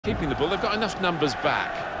Keeping the ball, they've got enough numbers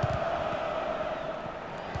back.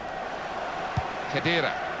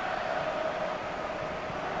 Khedira.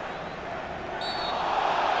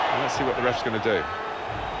 Let's see what the ref's going to do. And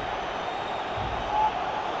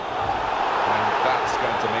that's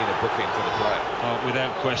going to mean a booking for the player. Oh,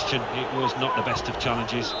 without question, it was not the best of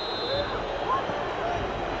challenges.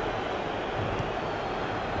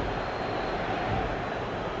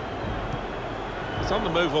 He's on the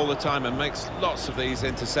move all the time and makes lots of these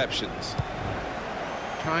interceptions.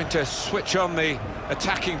 Trying to switch on the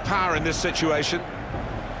attacking power in this situation.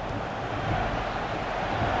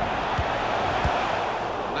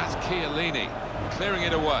 And that's Chiellini clearing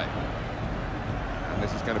it away. And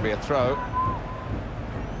this is going to be a throw.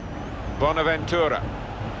 Bonaventura.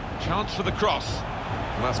 Chance for the cross.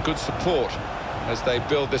 And that's good support as they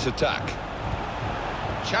build this attack.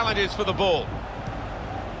 Challenges for the ball.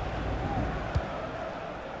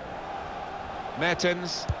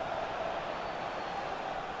 Mertens.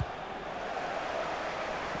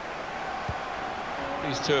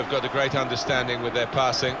 These two have got a great understanding with their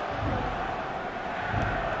passing.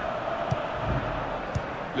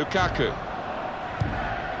 Lukaku.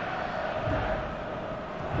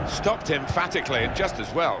 Stopped emphatically and just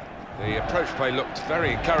as well. The approach play looked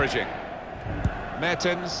very encouraging.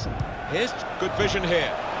 Mertens. Here's good vision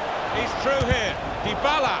here. He's through here.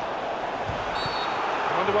 Dybala.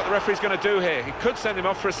 I wonder what the referee's going to do here. He could send him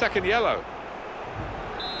off for a second yellow.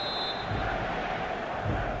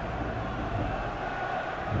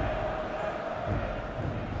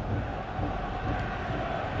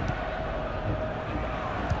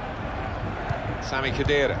 Sami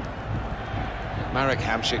Khedira. Marek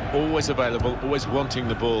Hamšík, always available, always wanting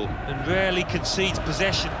the ball. And rarely concedes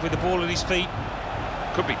possession with the ball at his feet.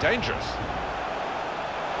 Could be dangerous.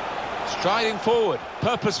 Striding forward,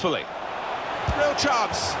 purposefully. Real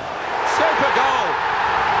chance. Super goal.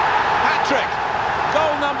 Hat-trick.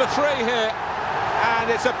 Goal number 3 here.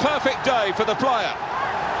 And it's a perfect day for the player.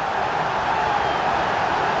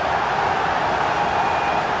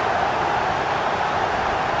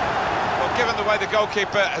 Well, given the way the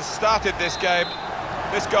goalkeeper has started this game,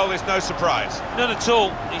 this goal is no surprise. None at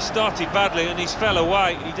all. He started badly and he's fell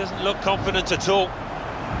away. He doesn't look confident at all.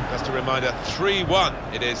 Just a reminder,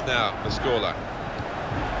 3-1 it is now, the scoreline.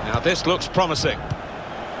 Now this looks promising.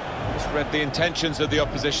 Just read the intentions of the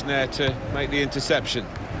opposition there to make the interception.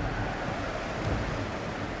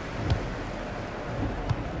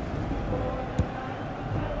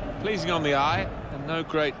 Pleasing on the eye, and no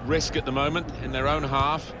great risk at the moment in their own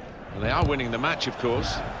half. And they are winning the match, of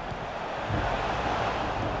course.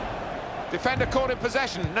 Defender caught in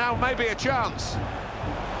possession, now maybe a chance.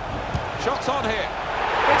 Shots on here.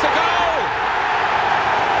 It's a goal!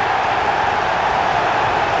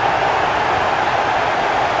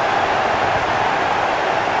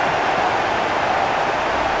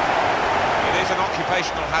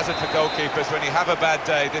 Occupational hazard for goalkeepers. When you have a bad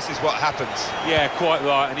day, this is what happens. Yeah, quite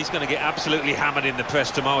right, and he's going to get absolutely hammered in the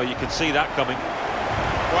press tomorrow. You can see that coming.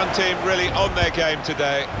 One team really on their game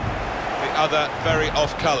today, the other very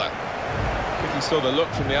off colour. I think he saw the look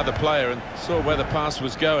from the other player and saw where the pass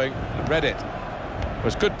was going and read it. It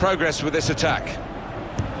was good progress with this attack.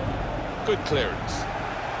 Good clearance.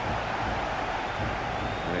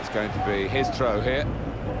 And it's going to be his throw here.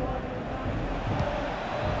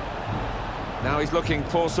 Now he's looking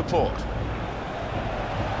for support.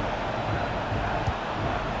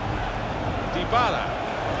 Dybala.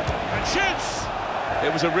 And shoots!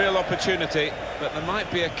 It was a real opportunity, but there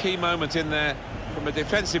might be a key moment in there from a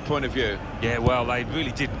defensive point of view. Yeah, well, they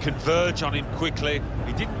really did converge on him quickly.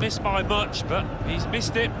 He didn't miss by much, but he's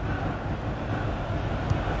missed it.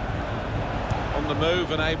 On the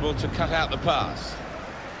move and able to cut out the pass.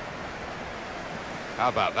 How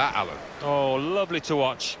about that, Alan? Oh, lovely to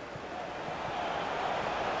watch.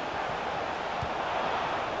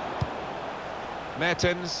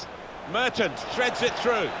 Mertens threads it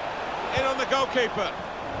through. In on the goalkeeper.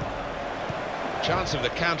 Chance of the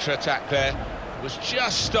counter-attack there was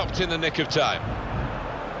just stopped in the nick of time.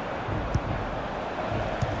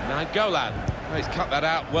 Now Golan. Oh, he's cut that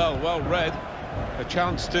out well read. A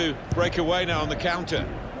chance to break away now on the counter.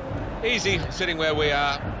 Easy sitting where we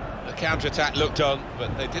are. The counter-attack looked on,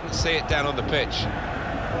 but they didn't see it down on the pitch.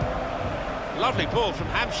 Lovely ball from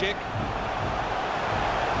Hamšík.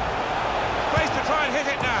 To try and hit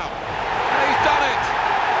it now. And he's done it.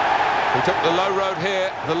 He took the low road here,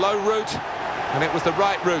 the low route, and it was the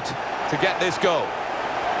right route to get this goal.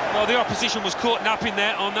 Well, the opposition was caught napping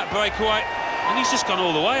there on that breakaway, and he's just gone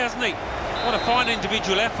all the way, hasn't he? What a fine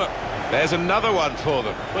individual effort. There's another one for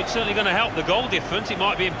them. Well, it's certainly going to help the goal difference. It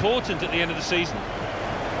might be important at the end of the season.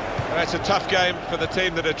 Well, it's a tough game for the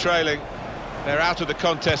team that are trailing. They're out of the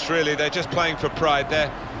contest, really. They're just playing for pride. They're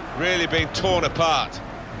really being torn apart.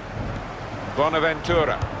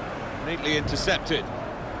 Bonaventura, neatly intercepted.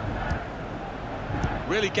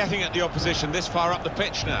 Really getting at the opposition this far up the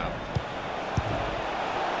pitch now.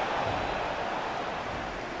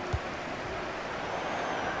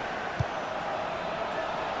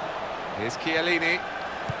 Here's Chiellini.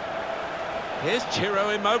 Here's Ciro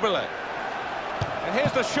Immobile. And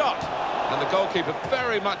here's the shot. And the goalkeeper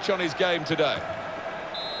very much on his game today.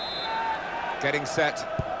 Getting set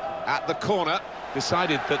at the corner.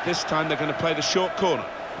 Decided that this time they're going to play the short corner.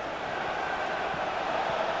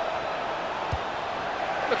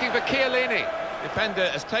 Looking for Chiellini. Defender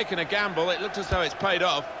has taken a gamble. It looked as though it's paid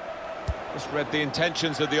off. Just read the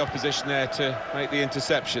intentions of the opposition there to make the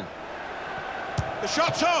interception. The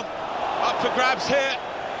shot's on. Up for grabs here.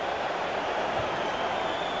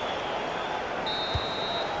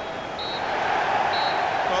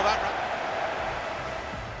 Well, that...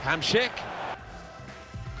 Hamšík.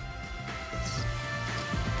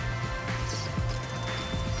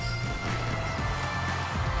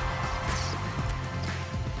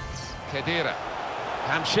 Khedira.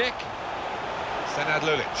 Hamšík. Senad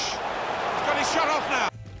Lulic. He's got his shot off now.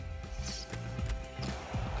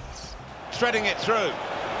 Threading it through.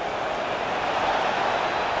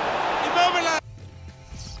 Immobile.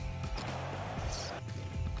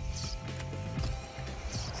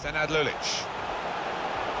 Senad Lulic.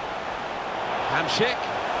 Hamšík.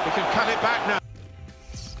 He can cut it back now.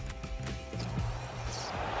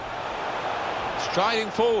 Striding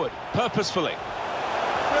forward, purposefully.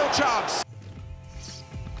 Real chance.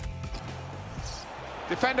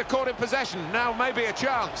 Defender caught in possession. Now maybe a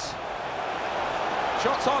chance.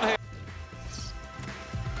 Shots on here.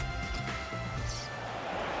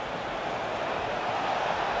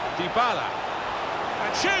 Dybala.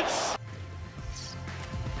 And shoots.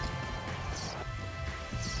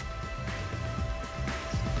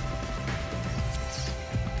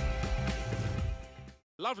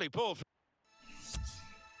 Lovely ball.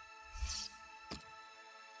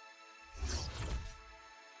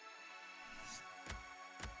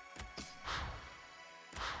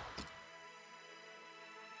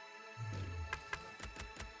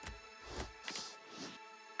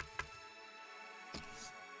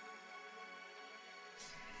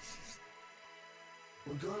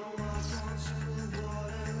 We're gonna walk onto the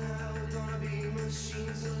water now. We're gonna be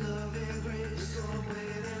machines of love and grace. We're gonna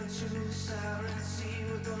wade into the siren sea.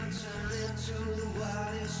 We're gonna turn into the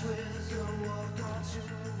wildest winds. We're gonna walk onto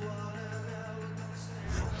the water now. We're gonna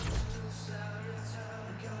stand into the siren tower.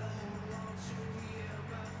 We gotta hold on to the air,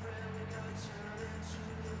 my friend. We gotta turn into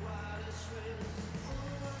the wildest winds. Oh,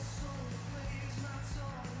 my soul flames, my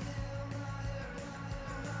tongue, yeah, my hair,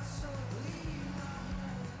 my soul, leave my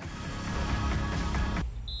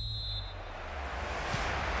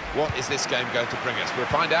What is this game going to bring us? We'll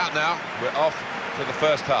find out now. We're off to the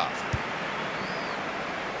first half.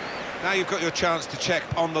 Now you've got your chance to check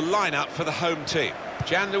on the lineup for the home team.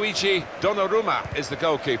 Gianluigi Donnarumma is the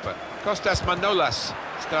goalkeeper. Kostas Manolas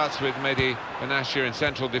starts with Mehdi Benatia in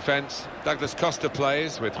central defence. Douglas Costa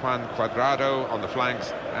plays with Juan Cuadrado on the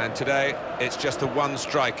flanks. And today, it's just the one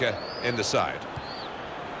striker in the side.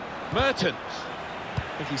 Mertens.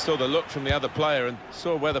 I think he saw the look from the other player and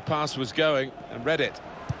saw where the pass was going and read it.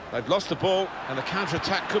 They've lost the ball, and the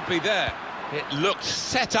counter-attack could be there. It looked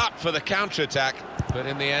set up for the counter-attack, but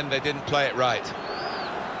in the end, they didn't play it right.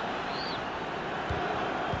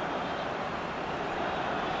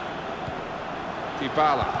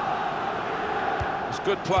 Dybala. It was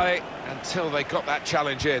good play until they got that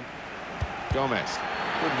challenge in. Gomez.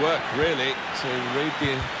 Good work, really, to read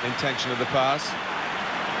the intention of the pass.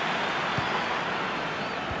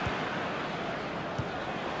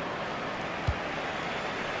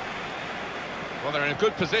 Well, they're in a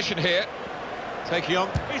good position here. Taking on.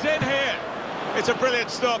 He's in here. It's a brilliant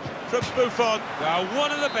stop from Buffon. Well,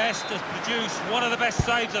 one of the best has produced one of the best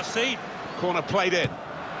saves I've seen. Corner played in.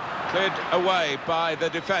 Cleared away by the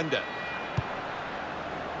defender.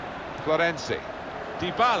 Florenzi.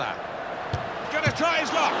 Dybala. He's going to try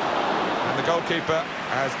his luck. And the goalkeeper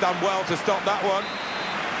has done well to stop that one.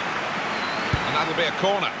 And that'll be a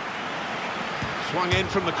corner. Swung in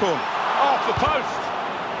from the corner. Off the post.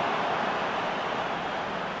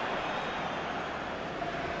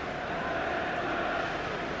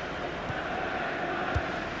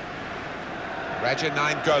 Raja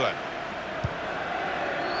Nainggolan.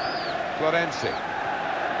 Florenzi.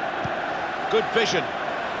 Good vision.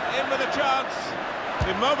 In with a chance.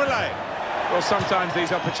 Immobile. Well, sometimes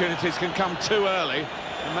these opportunities can come too early,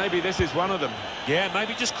 and maybe this is one of them. Yeah,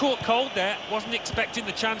 maybe just caught cold there. Wasn't expecting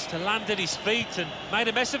the chance to land at his feet and made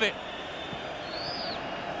a mess of it.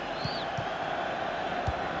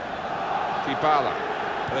 Dybala.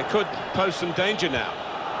 They could pose some danger now.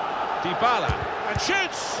 Dybala. And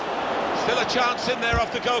shoots! Still a chance in there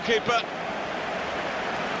off the goalkeeper.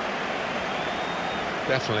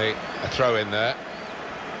 Definitely a throw in there.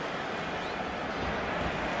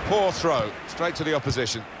 Poor throw, straight to the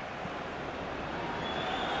opposition.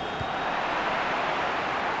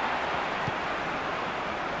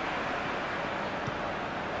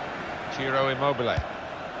 Ciro Immobile.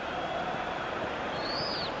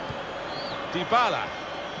 Dybala.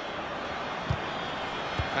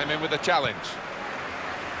 Came in with a challenge.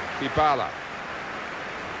 Dybala.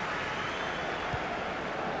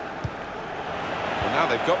 Well, now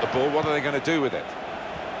they've got the ball, what are they going to do with it?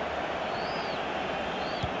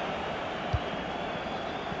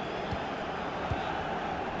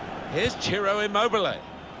 Here's Ciro Immobile.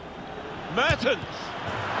 Mertens.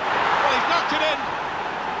 Well, he's knocked it in.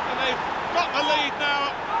 And they've got the lead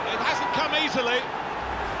now. It hasn't come easily,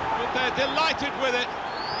 but they're delighted with it.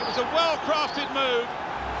 It was a well-crafted move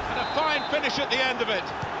and a fine finish at the end of it.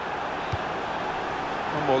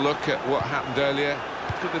 One more look at what happened earlier.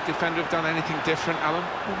 Could the defender have done anything different, Alan?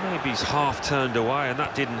 Well, maybe he's half turned away, and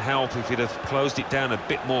that didn't help. If he'd have closed it down a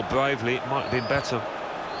bit more bravely, it might have been better.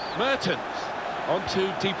 Mertens on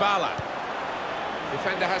to Dybala.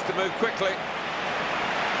 Defender has to move quickly.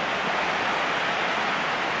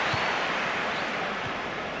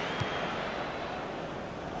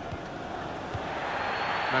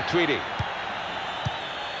 Matuidi.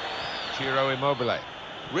 Ciro Immobile.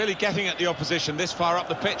 Really getting at the opposition this far up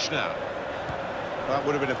the pitch now. That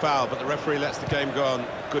would have been a foul, but the referee lets the game go on.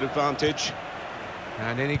 Good advantage.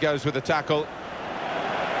 And in he goes with the tackle.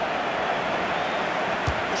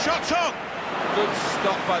 The shot's on! Good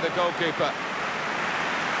stop by the goalkeeper.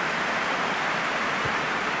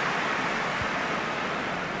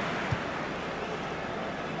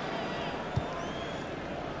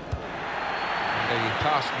 The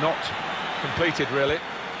pass not completed, really.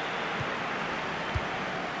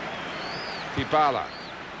 Dybala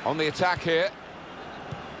on the attack here.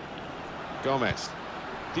 Gomez.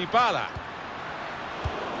 Dybala.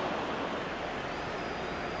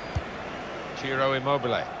 Ciro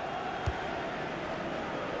Immobile.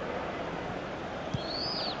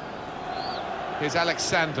 Here's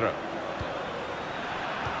Alexandro.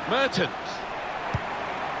 Mertens.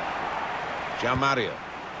 João Mario.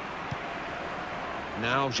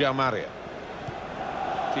 Now João Mario.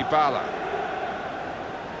 Dybala.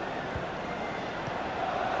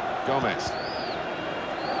 Gomez.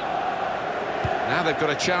 Now they've got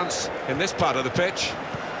a chance in this part of the pitch.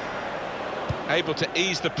 Able to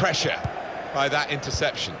ease the pressure by that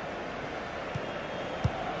interception.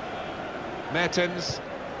 Mertens.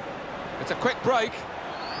 It's a quick break.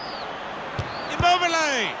 Immobile!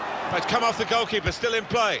 Oh, it's come off the goalkeeper, still in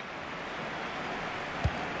play.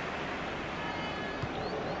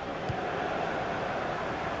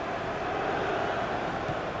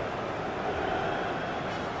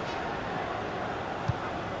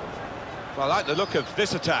 Well, I like the look of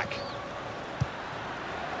this attack.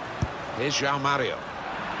 Here's João Mario.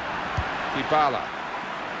 Dybala.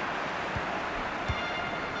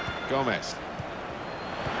 Gomez.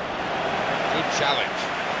 Good challenge.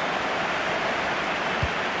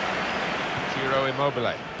 Ciro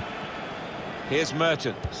Immobile. Here's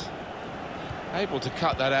Mertens. Able to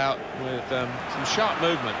cut that out with some sharp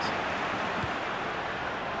movement.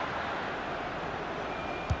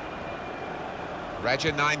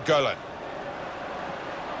 Raja Golan.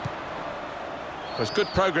 There's good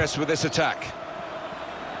progress with this attack.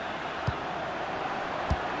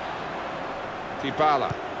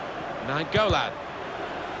 Dybala. Golan.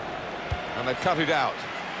 And they've cut it out.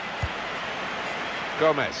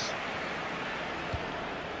 Gomez.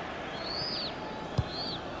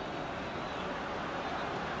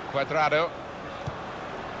 Cuadrado.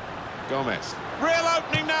 Gomez. Real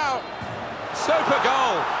opening now. Super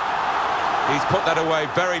goal. He's put that away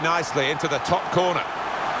very nicely into the top corner.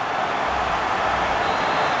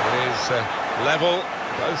 It is level.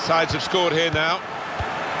 Both sides have scored here now.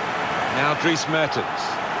 Now Dries Mertens.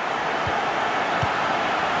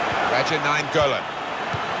 Raja Golan.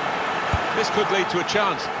 This could lead to a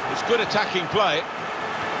chance. It's good attacking play.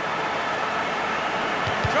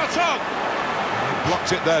 Shot on! He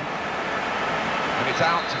blocks it then. And it's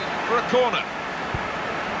out for a corner.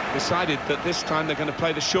 Decided that this time they're going to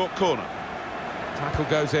play the short corner. Tackle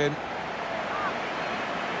goes in.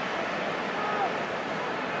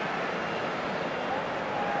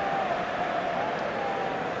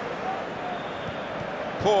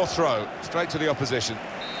 Poor throw, straight to the opposition.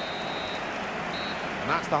 And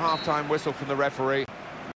that's the half-time whistle from the referee.